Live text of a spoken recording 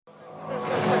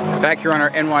Back here on our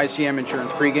NYCM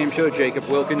Insurance pregame show, Jacob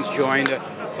Wilkins joined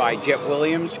by Jett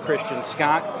Williams, Christian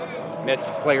Scott, Mets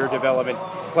Player Development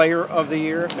Player of the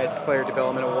Year, Mets Player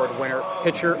Development Award winner,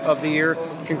 Pitcher of the Year.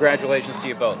 Congratulations to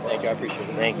you both. Thank you, I appreciate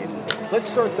it. Thank you. Let's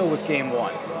start though with Game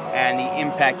 1 and the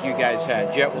impact you guys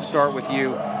had. Jett, we'll start with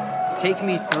you. Take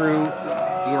me through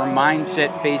your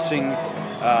mindset facing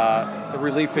the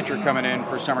relief pitcher coming in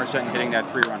for Somerset and hitting that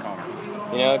 3-run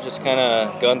homer. You know, just kind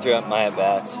of going through my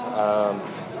at-bats.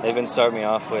 They've been starting me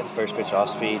off with first pitch off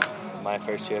speed, my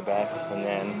first 2 at-bats, and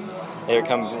then they were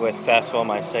coming with fastball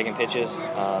my second pitches.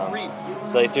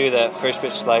 So they threw that first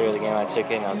pitch slider of the game, I took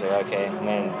it, and I was like, okay. And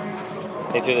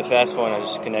then they threw the fastball, and I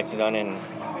just connected on it, and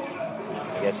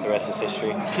I guess the rest is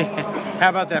history. How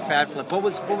about that bat flip? What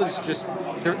was just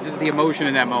the emotion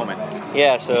in that moment?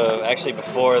 Yeah, so actually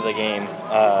before the game,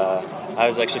 I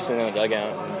was actually sitting in the dugout,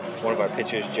 and one of our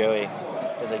pitchers, Joey,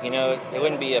 was like, you know, it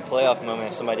wouldn't be a playoff moment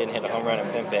if somebody didn't hit a home run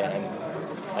and pimp it. And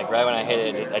like right when I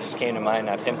hit it, I just came to mind,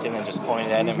 and I pimped it and just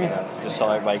pointed at him, and I just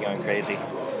saw everybody going crazy.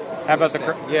 How about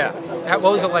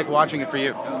what was it like watching it for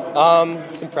you?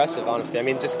 It's impressive, honestly. I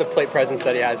mean, just the plate presence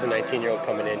that he has, a 19-year-old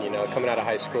coming in, coming out of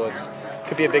high school,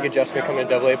 could be a big adjustment coming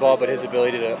to AA ball, but his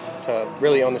ability to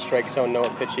really own the strike zone, know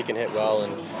what pitch he can hit well,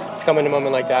 and it's coming in a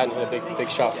moment like that and hit a big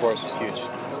shot for us was huge.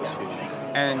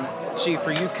 And see,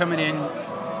 for you coming in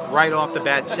right off the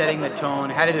bat, setting the tone,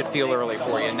 how did it feel early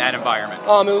for you in that environment?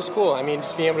 It was cool. I mean,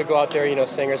 just being able to go out there,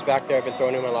 Singer's back there. I've been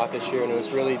throwing him a lot this year, and it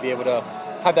was really be able to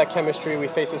have that chemistry. We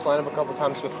faced this lineup a couple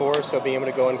times before, so being able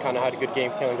to go and kind of had a good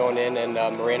game plan going in, and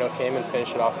Moreno came and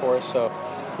finished it off for us. So,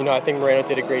 I think Moreno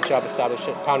did a great job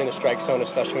pounding the strike zone,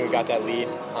 especially when we got that lead.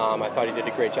 I thought he did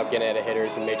a great job getting at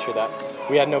hitters and made sure that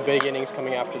we had no big innings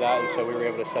coming after that, and so we were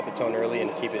able to set the tone early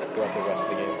and keep it throughout the rest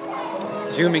of the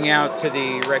game. Zooming out to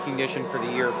the recognition for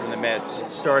the year from the Mets,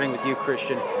 starting with you,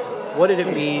 Christian, what did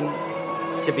it mean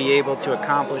to be able to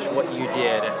accomplish what you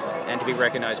did and to be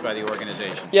recognized by the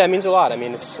organization? Yeah, it means a lot. I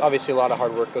mean, it's obviously a lot of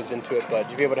hard work goes into it, but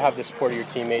to be able to have the support of your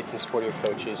teammates and support of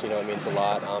your coaches, it means a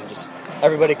lot. Just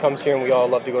everybody comes here and we all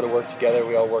love to go to work together.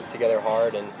 We all work together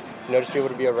hard, and just be able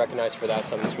to be recognized for that,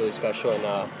 something that's really special, and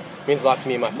it means a lot to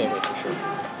me and my family for sure.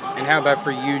 And how about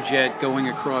for you, Jett, going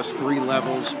across 3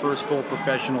 levels, first full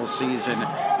professional season,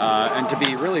 and to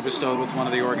be really bestowed with one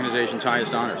of the organization's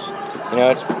highest honors?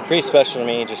 It's pretty special to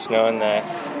me just knowing that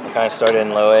I kind of started in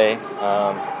low A.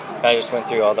 I just went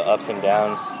through all the ups and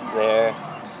downs there,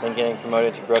 then getting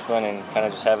promoted to Brooklyn and kind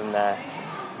of just having the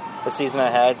season I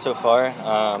had so far.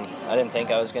 I didn't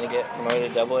think I was going to get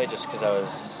promoted to AA just because I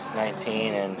was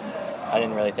 19 and I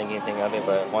didn't really think anything of it,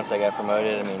 but once I got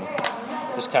promoted,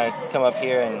 just kind of come up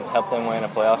here and help them win a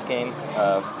playoff game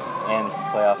and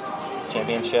playoff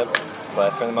championship.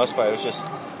 But for the most part, it was just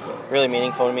really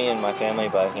meaningful to me and my family,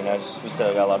 but we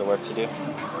still got a lot of work to do.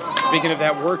 Speaking of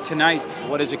that work tonight,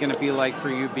 what is it going to be like for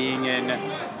you being in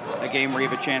a game where you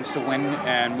have a chance to win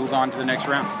and move on to the next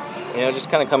round? Just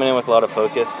kind of coming in with a lot of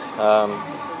focus,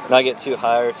 not get too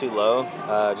high or too low,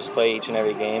 just play each and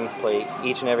every game, play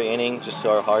each and every inning, just do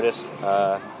our hardest,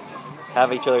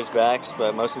 have each other's backs,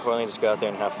 but most importantly, just go out there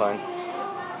and have fun.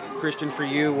 Christian, for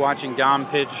you, watching Dom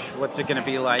pitch, what's it going to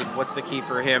be like? What's the key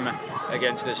for him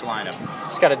against this lineup?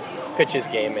 He's got to pitch his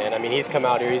game, man. He's come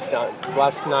out here. He's done the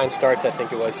last 9 starts, I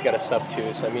think it was. He's got a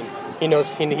sub-2, so he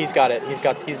knows he's got it.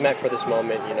 He's meant for this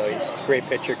moment. He's a great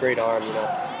pitcher, great arm.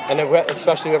 And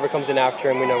especially whoever comes in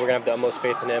after him, we know we're gonna have the utmost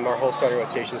faith in him. Our whole starting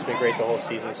rotation's been great the whole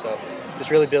season, so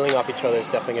just really building off each other is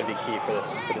definitely gonna be key for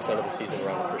this end of the season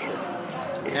run for sure.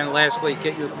 And lastly,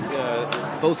 get your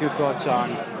both your thoughts on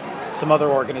some other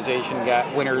organization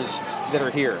winners that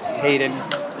are here. Hayden,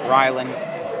 Rylan,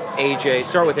 AJ.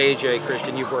 Start with AJ,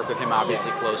 Christian. You've worked with him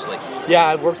obviously closely. Yeah,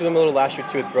 I worked with him a little last year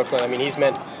too with Brooklyn. He's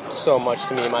meant so much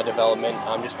to me in my development.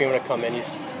 Just being able to come in,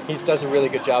 he does a really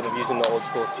good job of using the old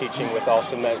school teaching with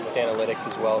analytics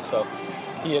as well. So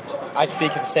I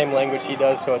speak the same language he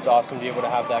does, so it's awesome to be able to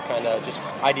have that kind of just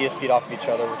ideas feed off of each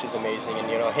other, which is amazing.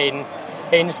 And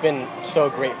Hayden's been so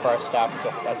great for our staff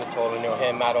as a total.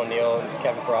 Him, Matt O'Neill, and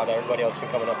Kevin Parada, everybody else has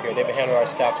been coming up here. They've been handling our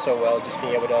staff so well, just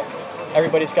being able to,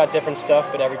 everybody's got different stuff,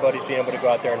 but everybody's being able to go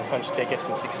out there and punch tickets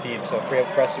and succeed. So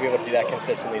for us to be able to do that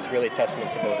consistently is really a testament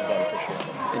to both of them for sure.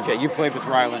 And Jett, you played with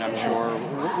Rylan, I'm sure.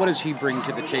 What does he bring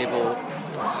to the table,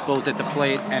 both at the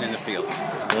plate and in the field?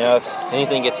 If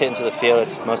anything gets hit into the field,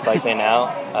 it's most likely an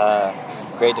out.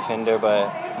 Great defender,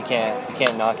 but you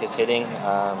can't knock his hitting.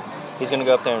 He's going to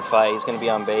go up there and fight. He's going to be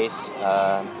on base.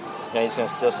 He's going to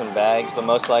steal some bags, but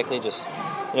most likely just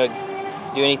do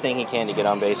anything he can to get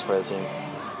on base for the team.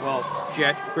 Well,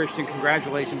 Jett, Christian,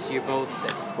 congratulations to you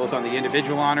both on the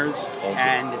individual honors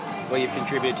and what you've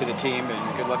contributed to the team,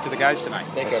 and good luck to the guys tonight.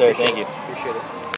 Thank Yes, you. sir. Thank you. Appreciate it.